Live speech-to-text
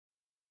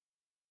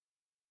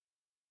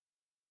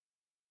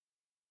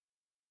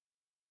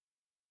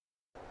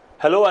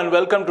Hello and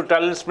welcome to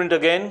TalentSprint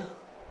again.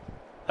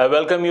 I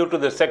welcome you to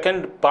the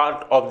second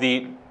part of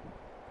the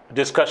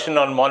discussion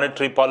on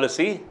monetary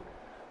policy.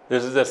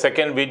 This is the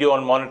second video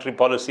on monetary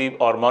policy,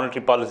 or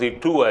monetary policy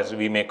 2 as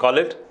we may call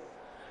it.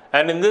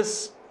 And in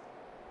this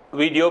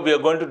video we are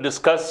going to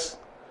discuss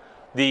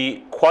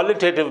the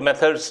qualitative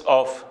methods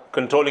of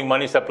controlling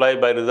money supply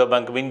by Reserve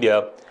Bank of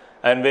India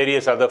and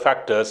various other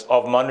factors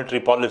of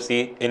monetary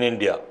policy in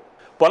India.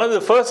 One of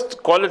the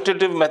first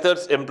qualitative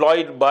methods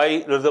employed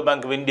by Reserve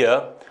Bank of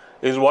India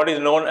is what is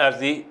known as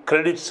the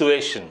credit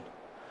suasion.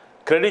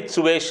 Credit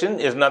suasion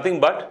is nothing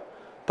but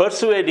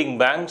persuading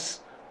banks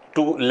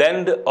to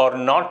lend or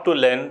not to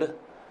lend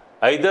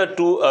either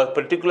to a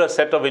particular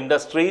set of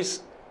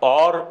industries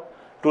or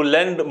to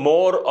lend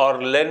more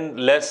or lend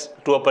less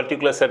to a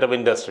particular set of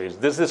industries.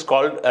 This is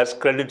called as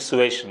credit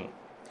suasion.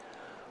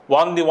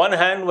 On the one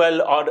hand,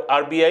 while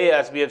RBI,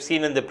 as we have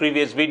seen in the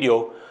previous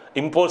video,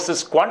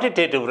 imposes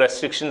quantitative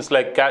restrictions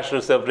like cash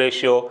reserve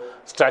ratio,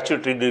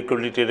 statutory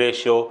liquidity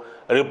ratio,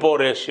 repo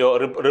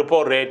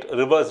rate,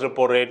 reverse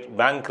repo rate,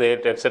 bank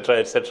rate, etc.,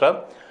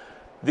 etc.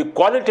 The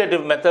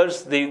qualitative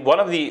methods, one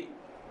of the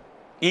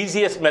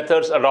easiest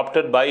methods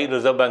adopted by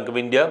Reserve Bank of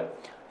India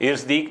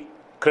is the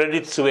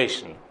credit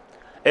suasion.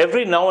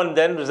 Every now and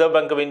then, Reserve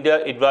Bank of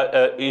India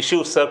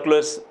issues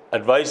circulars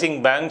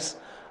advising banks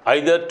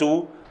either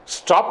to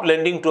stop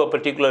lending to a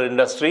particular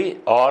industry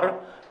or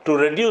to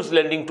reduce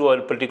lending to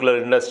a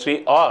particular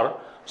industry, or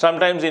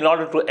sometimes in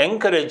order to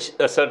encourage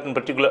a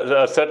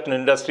certain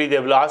industry, they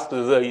will ask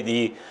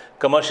the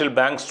commercial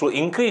banks to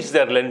increase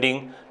their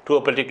lending to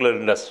a particular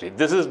industry.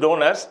 This is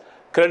known as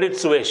credit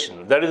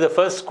suasion. That is the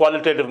first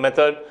qualitative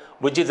method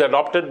which is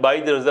adopted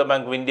by the Reserve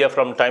Bank of India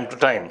from time to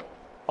time.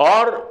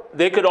 Or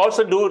they could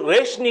also do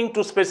rationing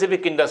to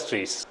specific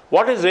industries.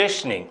 What is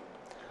rationing?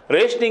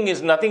 Rationing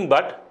is nothing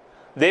but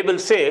they will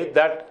say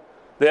that,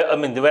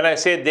 when I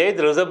say they,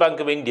 the Reserve Bank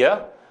of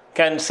India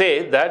can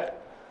say that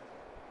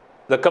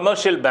the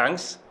commercial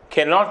banks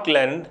cannot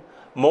lend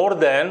more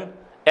than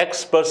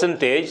X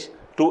percentage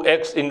to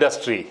X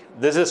industry.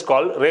 This is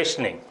called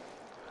rationing.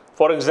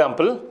 For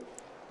example,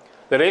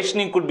 the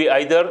rationing could be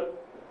either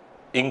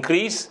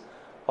increase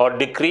or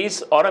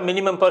decrease or a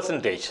minimum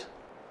percentage.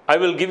 I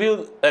will give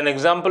you an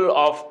example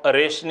of a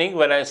rationing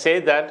when I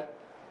say that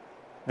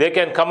they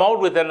can come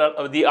out with the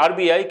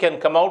RBI can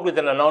come out with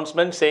an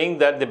announcement saying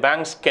that the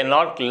banks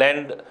cannot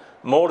lend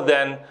more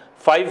than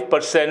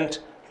 5%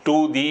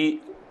 to the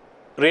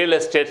real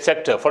estate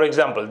sector. For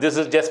example, this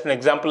is just an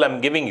example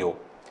I'm giving you.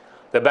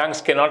 The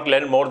banks cannot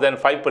lend more than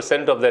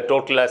 5% of their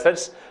total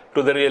assets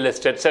to the real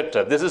estate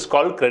sector. This is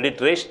called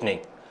credit rationing.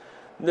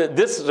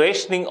 This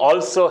rationing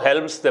also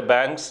helps the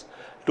banks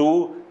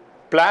to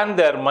plan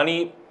their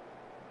money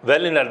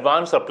well in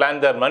advance or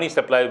plan their money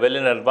supply well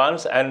in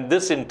advance, and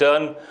this in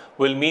turn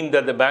will mean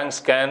that the banks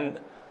can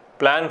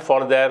plan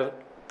for their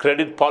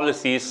credit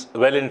policies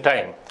well in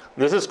time.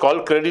 This is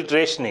called credit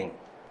rationing.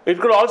 It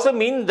could also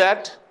mean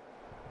that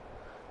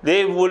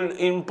they will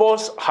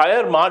impose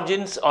higher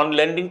margins on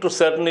lending to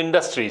certain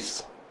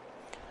industries.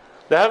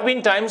 There have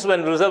been times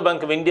when Reserve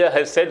Bank of India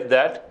has said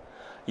that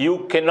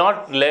you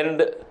cannot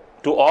lend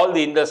to all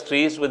the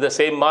industries with the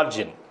same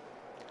margin.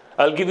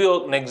 I'll give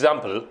you an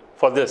example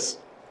for this.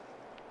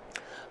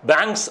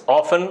 Banks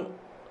often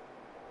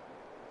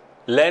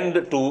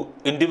lend to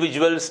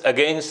individuals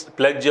against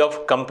pledge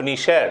of company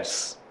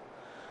shares.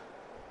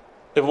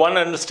 If one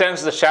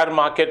understands the share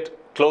market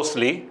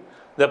closely,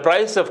 the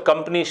price of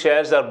company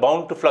shares are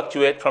bound to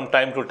fluctuate from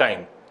time to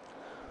time.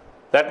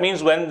 That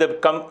means when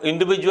the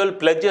individual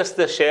pledges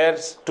the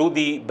shares to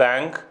the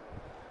bank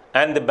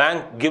and the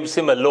bank gives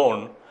him a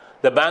loan,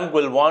 the bank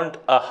will want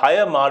a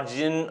higher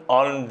margin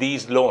on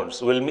these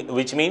loans,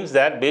 which means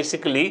that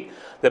basically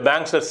the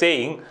banks are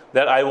saying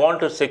that I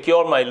want to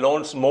secure my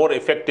loans more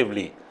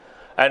effectively.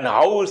 And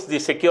how is the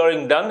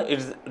securing done?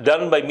 It's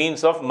done by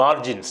means of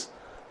margins.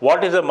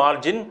 What is a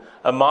margin?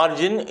 A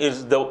margin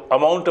is the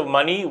amount of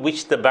money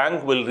which the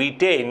bank will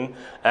retain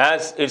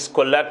as its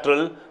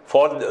collateral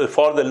for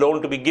the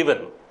loan to be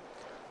given.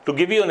 To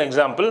give you an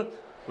example,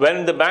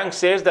 when the bank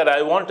says that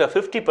I want a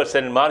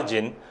 50%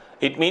 margin,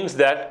 it means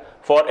that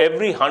for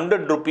every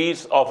 100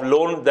 rupees of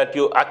loan that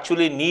you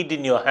actually need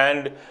in your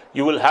hand,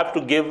 you will have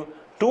to give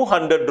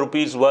 200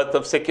 rupees worth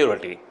of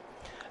security.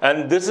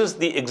 And this is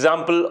the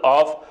example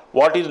of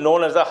what is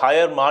known as a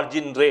higher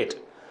margin rate.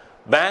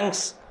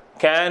 Banks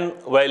can,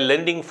 while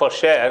lending for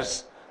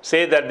shares,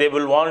 say that they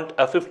will want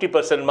a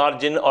 50%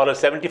 margin or a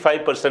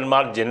 75%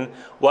 margin,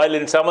 while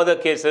in some other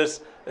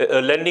cases,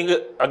 lending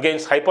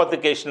against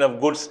hypothecation of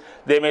goods,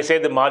 they may say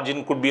the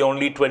margin could be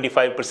only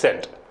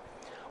 25%.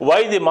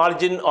 Why the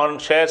margin on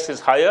shares is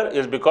higher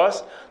is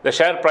because the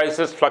share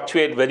prices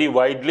fluctuate very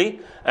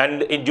widely,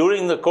 and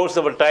during the course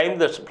of a time,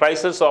 the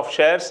prices of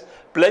shares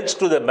pledged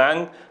to the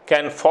bank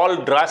can fall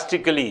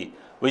drastically,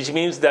 which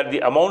means that the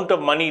amount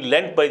of money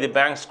lent by the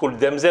banks could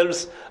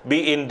themselves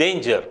be in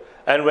danger.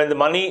 And when the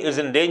money is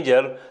in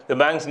danger, the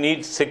banks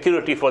need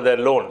security for their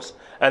loans.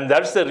 And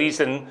that's the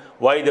reason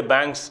why the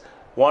banks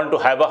want to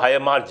have a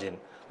higher margin.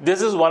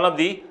 This is one of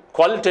the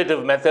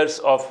qualitative methods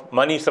of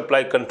money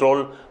supply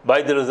control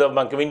by the Reserve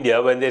Bank of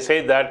India when they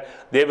say that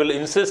they will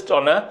insist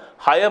on a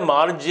higher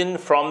margin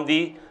from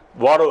the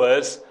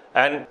borrowers,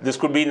 and this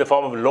could be in the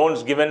form of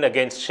loans given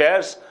against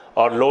shares,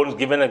 or loans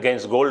given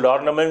against gold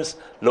ornaments,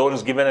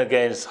 loans given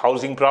against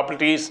housing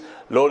properties,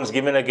 loans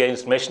given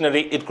against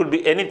machinery. It could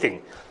be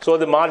anything. So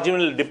the margin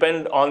will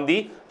depend on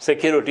the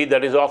security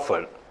that is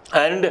offered.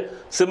 And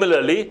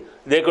similarly,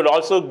 they could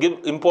also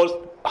impose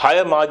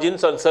higher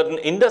margins on certain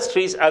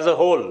industries as a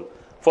whole.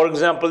 For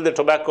example, the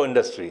tobacco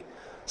industry.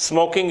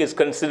 Smoking is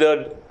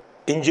considered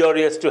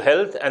injurious to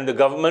health, and the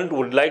government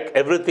would like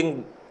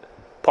everything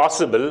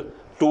possible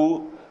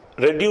to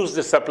reduce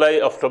the supply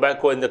of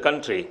tobacco in the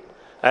country.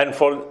 And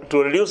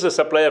to reduce the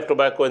supply of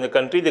tobacco in the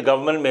country, the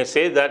government may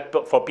say that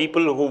for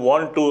people who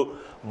want to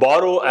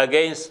borrow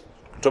against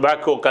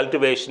tobacco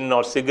cultivation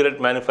or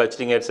cigarette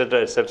manufacturing,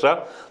 etc.,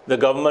 the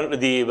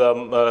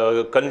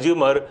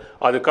consumer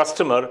or the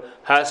customer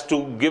has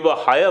to give a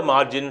higher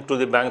margin to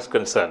the banks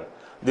concerned.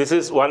 This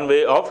is one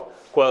way of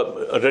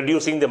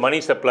reducing the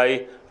money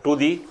supply to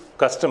the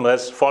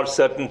customers for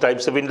certain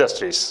types of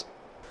industries.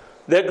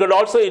 They could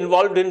also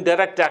involve in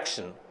direct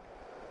action.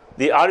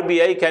 The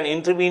RBI can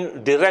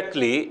intervene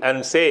directly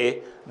and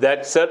say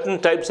that certain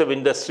types of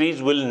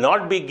industries will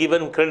not be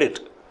given credit.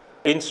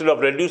 Instead of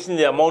reducing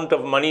the amount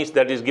of money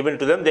that is given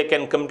to them, they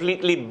can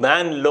completely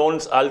ban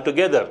loans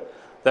altogether.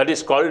 That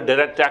is called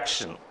direct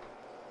action.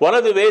 One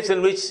of the ways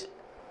in which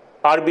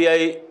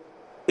RBI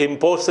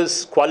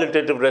imposes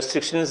qualitative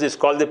restrictions is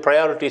called the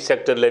priority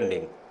sector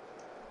lending.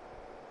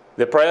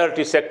 The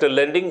priority sector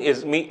lending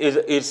it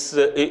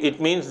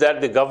means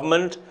that the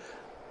government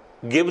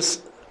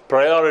gives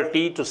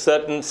priority to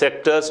certain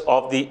sectors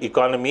of the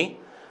economy,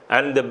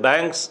 and the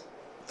banks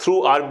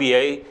through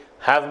RBI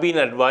have been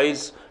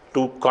advised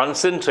to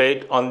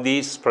concentrate on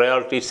these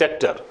priority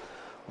sector.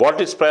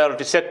 What is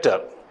priority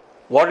sector?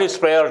 What is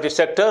priority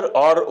sector,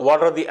 or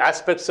what are the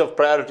aspects of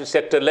priority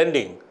sector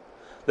lending?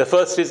 The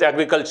first is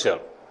agriculture.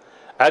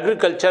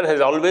 Agriculture has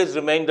always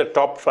remained the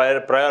top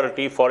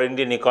priority for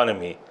Indian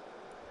economy.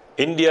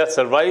 India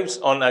survives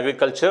on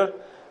agriculture,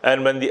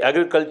 and when the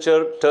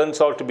agriculture turns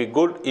out to be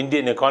good,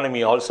 Indian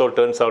economy also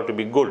turns out to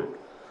be good.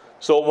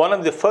 So one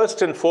of the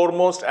first and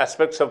foremost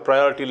aspects of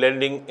priority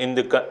lending in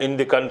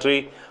the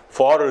country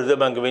for Reserve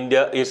Bank of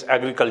India is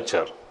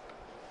agriculture.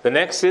 The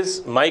next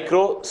is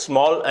micro,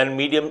 small and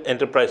medium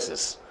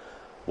enterprises.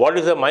 What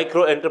is a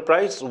micro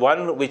enterprise?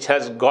 One which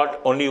has got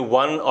only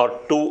 1 or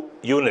 2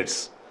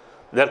 units.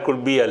 There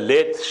could be a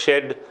lathe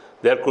shed,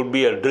 there could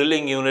be a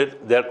drilling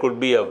unit, there could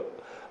be a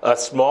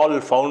small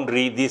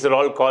foundry. These are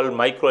all called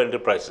micro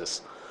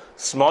enterprises.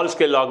 Small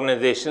scale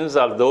organizations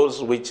are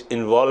those which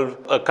involve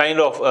a kind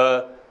of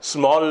a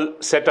small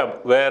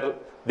setup where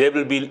they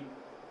will be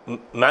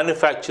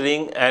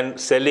manufacturing and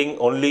selling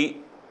only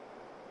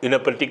in a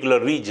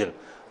particular region.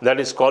 That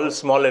is called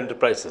small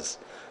enterprises.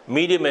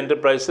 Medium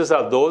enterprises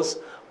are those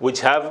which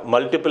have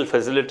multiple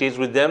facilities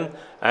with them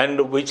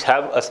and which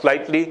have a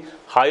slightly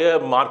higher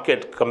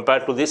market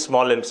compared to the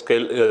small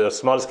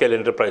scale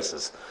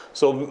enterprises.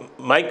 So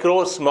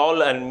micro,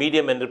 small and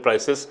medium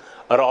enterprises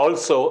are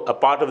also a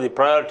part of the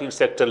priority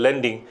sector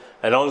lending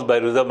announced by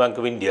Reserve Bank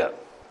of India.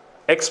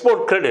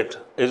 Export credit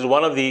is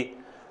one of the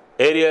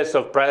areas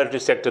of priority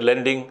sector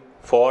lending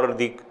for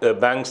the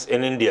banks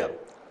in India.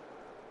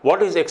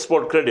 What is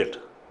export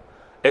credit?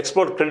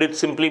 Export credit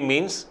simply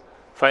means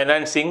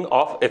financing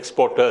of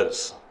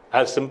exporters.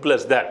 As simple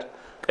as that.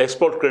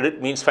 Export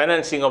credit means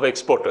financing of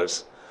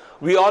exporters.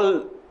 We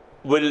all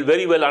will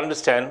very well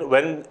understand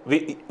when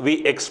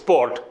we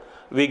export,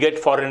 we get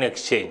foreign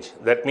exchange.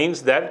 That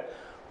means that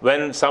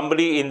when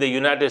somebody in the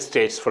United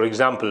States, for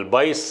example,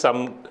 buys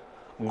some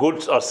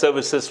goods or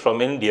services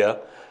from India,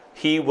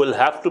 he will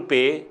have to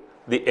pay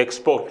the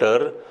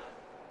exporter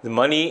the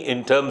money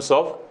in terms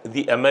of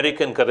the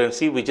American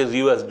currency, which is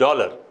US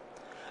dollar.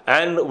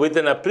 And with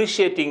an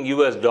appreciating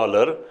US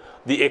dollar,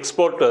 the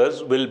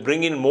exporters will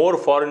bring in more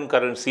foreign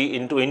currency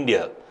into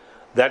India.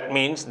 That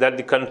means that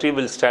the country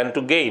will stand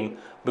to gain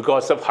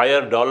because of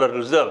higher dollar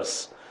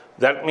reserves.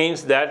 That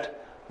means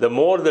that the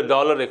more the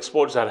dollar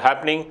exports are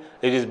happening,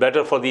 it is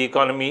better for the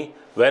economy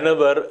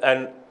whenever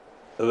and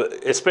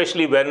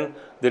especially when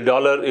the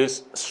dollar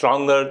is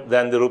stronger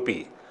than the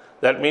rupee.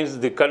 That means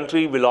the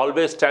country will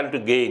always stand to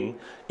gain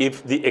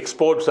if the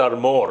exports are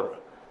more,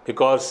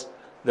 because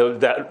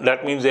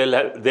that means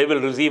they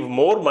will receive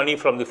more money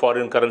from the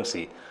foreign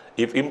currency.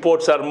 If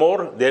imports are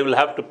more, they will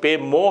have to pay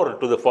more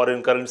to the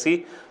foreign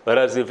currency,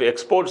 whereas if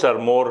exports are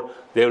more,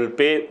 they will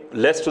pay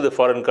less to the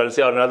foreign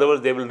currency, or in other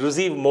words, they will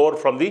receive more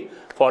from the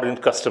foreign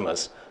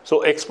customers.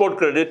 So export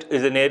credit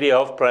is an area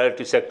of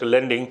priority sector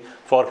lending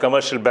for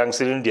commercial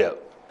banks in India.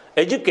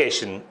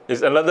 Education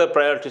is another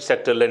priority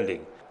sector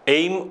lending.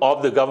 Aim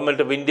of the government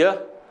of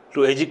India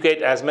to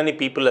educate as many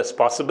people as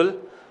possible.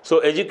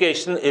 So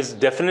education is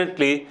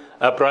definitely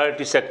a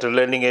priority sector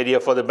lending area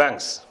for the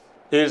banks.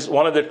 It is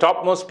one of the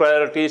topmost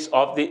priorities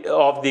of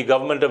the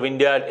government of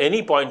India at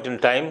any point in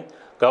time.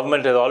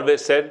 Government has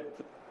always said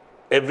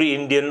every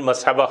Indian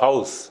must have a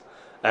house,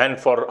 and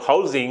for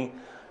housing,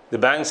 the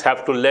banks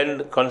have to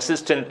lend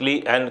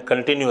consistently and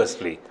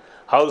continuously.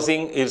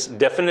 Housing is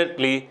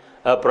definitely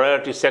a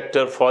priority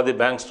sector for the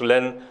banks to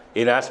lend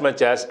in as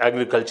much as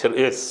agriculture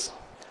is.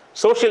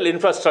 Social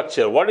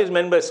infrastructure. What is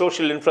meant by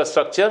social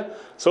infrastructure?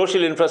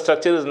 Social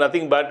infrastructure is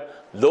nothing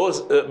but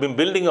those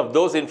building of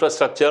those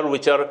infrastructure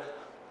which are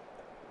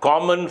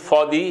common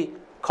for the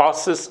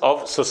causes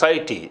of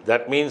society.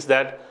 That means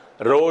that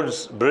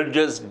roads,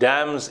 bridges,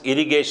 dams,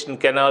 irrigation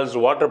canals,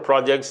 water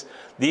projects,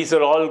 these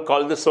are all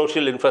called the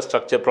social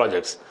infrastructure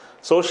projects.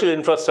 Social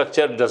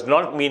infrastructure does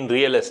not mean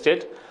real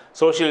estate.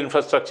 Social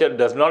infrastructure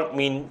does not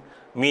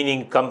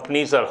meaning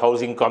companies or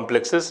housing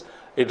complexes.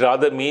 It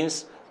rather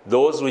means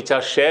those which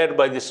are shared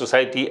by the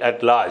society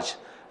at large.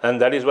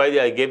 And that is why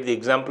I gave the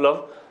example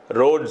of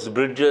roads,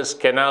 bridges,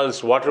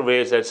 canals,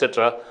 waterways,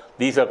 etc.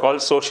 These are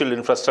called social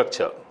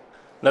infrastructure.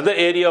 Another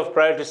area of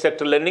priority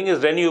sector lending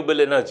is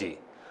renewable energy.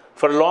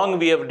 For long,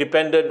 we have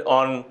depended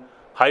on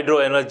hydro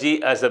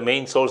energy as the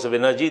main source of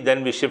energy.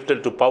 Then we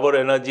shifted to power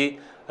energy.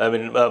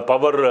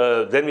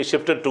 Then we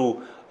shifted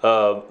to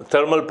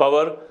thermal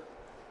power.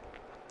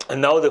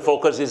 And now the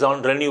focus is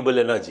on renewable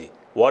energy.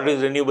 What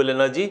is renewable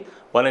energy?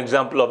 One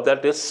example of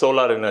that is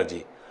solar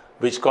energy,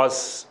 which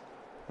costs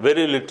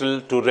very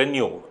little to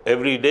renew.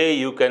 Every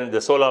day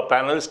the solar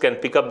panels can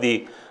pick up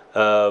the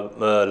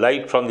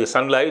light from the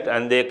sunlight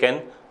and they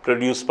can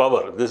produce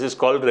power. This is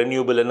called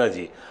renewable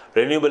energy.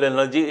 Renewable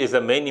energy is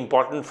the main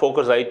important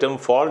focus item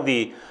for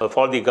the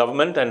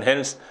government, and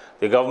hence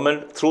the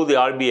government through the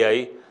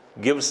RBI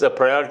gives a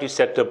priority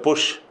sector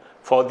push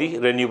for the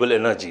renewable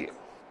energy.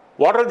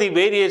 What are the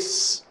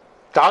various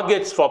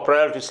targets for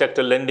priority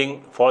sector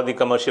lending for the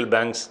commercial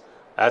banks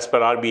as per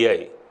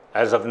RBI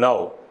as of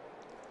now?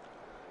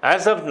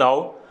 As of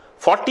now,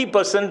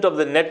 40% of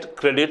the net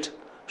credit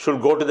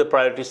should go to the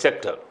priority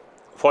sector.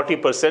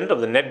 40% of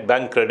the net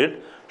bank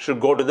credit should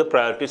go to the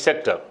priority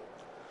sector.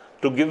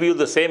 To give you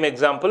the same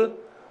example,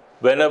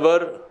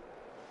 whenever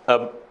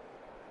a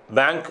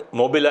bank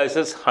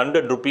mobilizes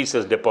 100 rupees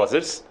as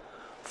deposits,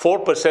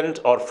 4%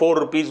 or 4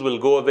 rupees will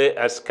go away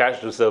as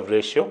cash reserve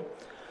ratio.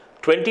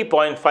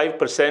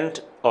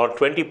 20.5% or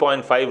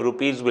 20.5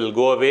 rupees will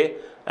go away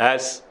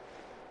as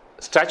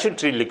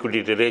statutory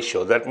liquidity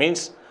ratio. That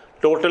means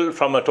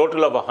from a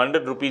total of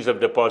 100 rupees of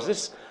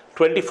deposits,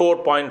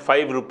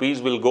 24.5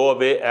 rupees will go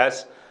away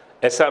as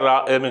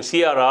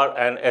CRR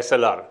and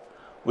SLR,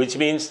 which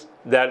means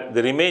that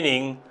the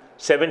remaining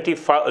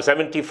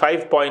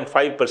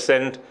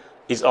 75.5%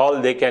 is all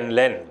they can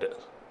lend.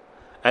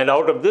 And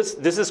out of this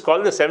is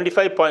called the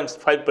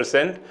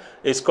 75.5%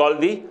 is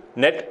called the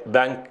net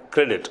bank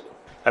credit.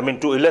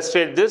 To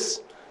illustrate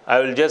this, I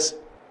will just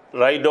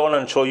write down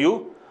and show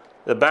you.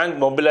 The bank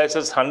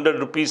mobilizes 100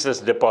 rupees as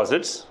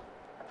deposits.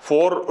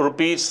 4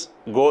 rupees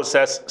goes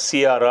as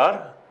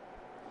CRR.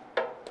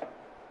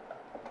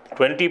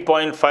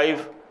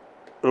 20.5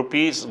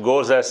 rupees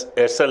goes as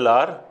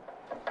SLR.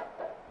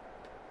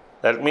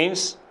 That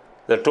means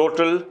the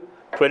total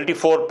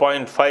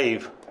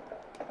 24.5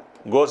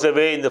 goes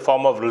away in the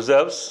form of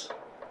reserves.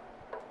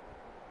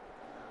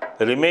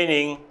 The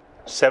remaining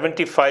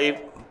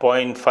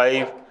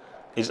 75.5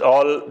 is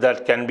all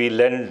that can be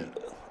lent,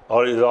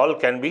 or is all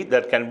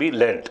that can be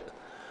lent.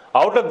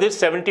 Out of this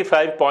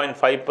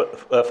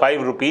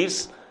 75.5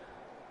 rupees,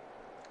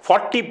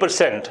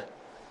 40%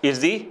 is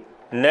the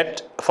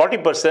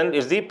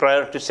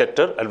priority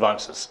sector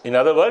advances. In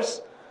other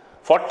words,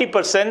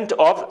 40%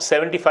 of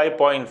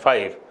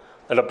 75.5,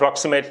 that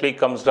approximately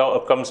comes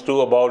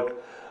to about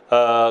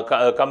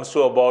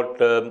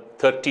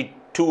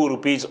 32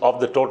 rupees of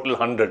the total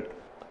 100.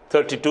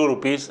 32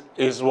 rupees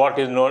is what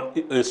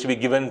is to be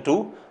given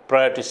to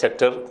priority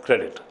sector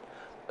credit.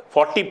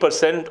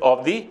 40%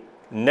 of the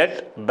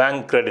net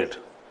bank credit.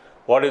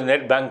 What is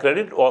net bank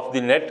credit? Of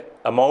the net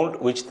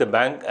amount which the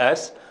bank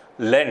has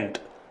lent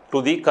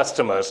to the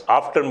customers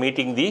after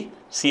meeting the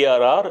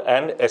CRR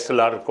and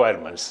SLR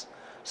requirements.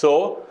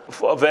 So,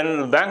 when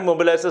the bank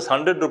mobilizes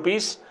 100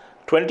 rupees,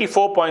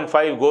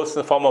 24.5 goes in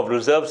the form of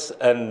reserves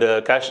and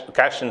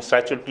cash and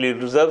statutory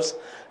reserves,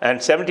 and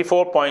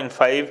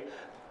 74.5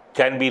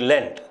 can be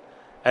lent.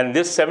 And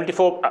this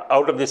 74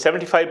 out of the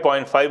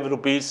 75.5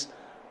 rupees,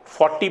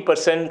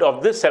 40%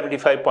 of this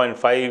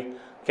 75.5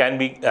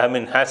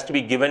 has to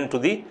be given to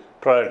the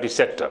priority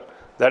sector.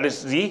 That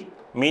is the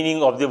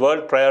meaning of the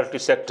word priority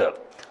sector.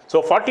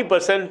 So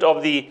 40%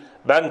 of the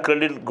bank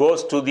credit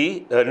goes to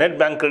the net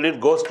bank credit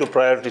goes to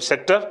priority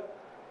sector,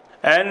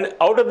 and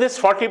out of this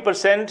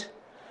 40%,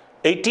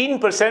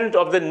 18%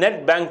 of the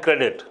net bank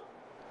credit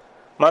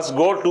must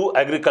go to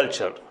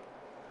agriculture.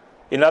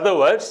 In other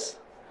words,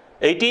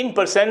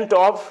 18%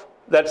 of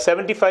that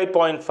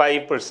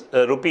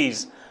 75.5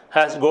 rupees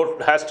has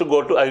to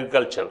go to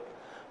agriculture.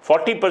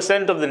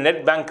 40% of the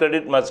net bank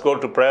credit must go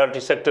to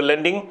priority sector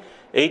lending.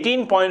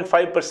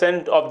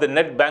 18.5% of the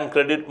net bank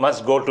credit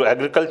must go to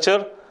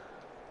agriculture.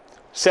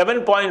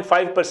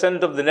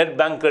 7.5% of the net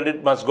bank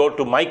credit must go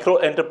to micro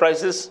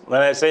enterprises.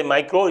 When I say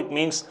micro, it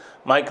means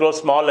micro,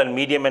 small and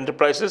medium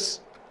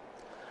enterprises.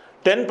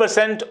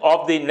 10%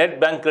 of the net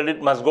bank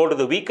credit must go to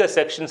the weaker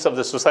sections of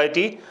the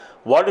society.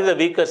 What is the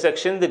weaker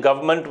section? The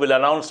government will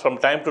announce from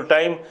time to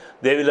time.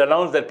 They will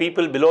announce that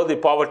people below the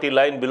poverty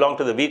line belong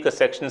to the weaker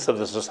sections of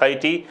the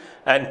society,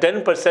 and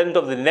 10%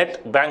 of the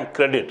net bank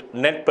credit,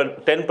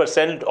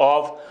 10%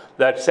 of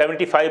that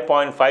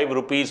 75.5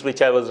 rupees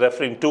which I was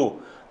referring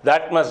to,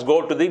 that must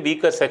go to the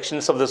weaker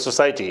sections of the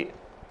society.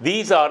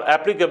 These are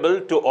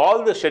applicable to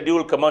all the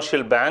scheduled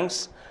commercial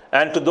banks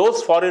and to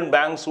those foreign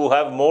banks who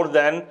have more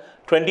than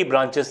 20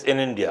 branches in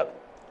India.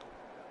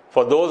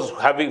 For those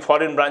having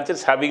foreign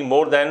branches having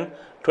more than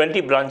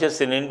 20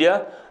 branches in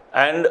India,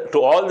 and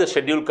to all the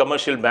scheduled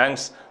commercial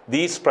banks,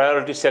 these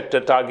priority sector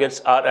targets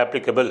are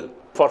applicable.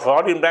 For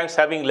foreign banks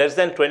having less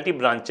than 20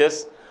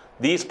 branches,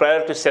 these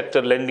priority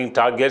sector lending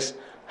targets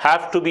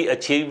have to be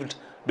achieved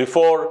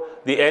before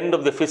the end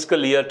of the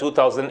fiscal year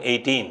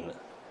 2018.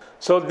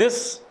 So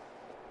these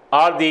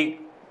are the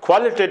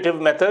qualitative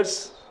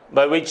methods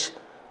by which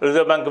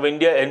Reserve Bank of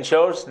India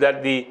ensures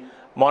that the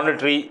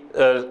monetary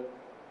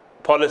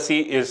policy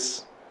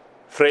is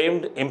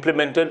framed,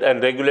 implemented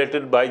and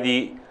regulated by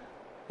the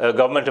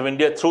Government of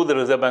India through the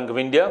Reserve Bank of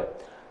India.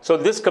 So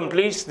this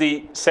completes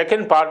the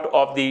second part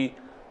of the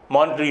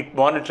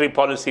monetary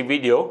policy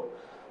video.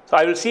 So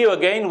I will see you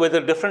again with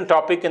a different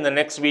topic in the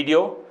next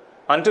video.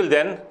 Until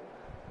then,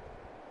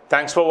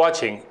 thanks for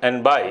watching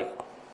and bye.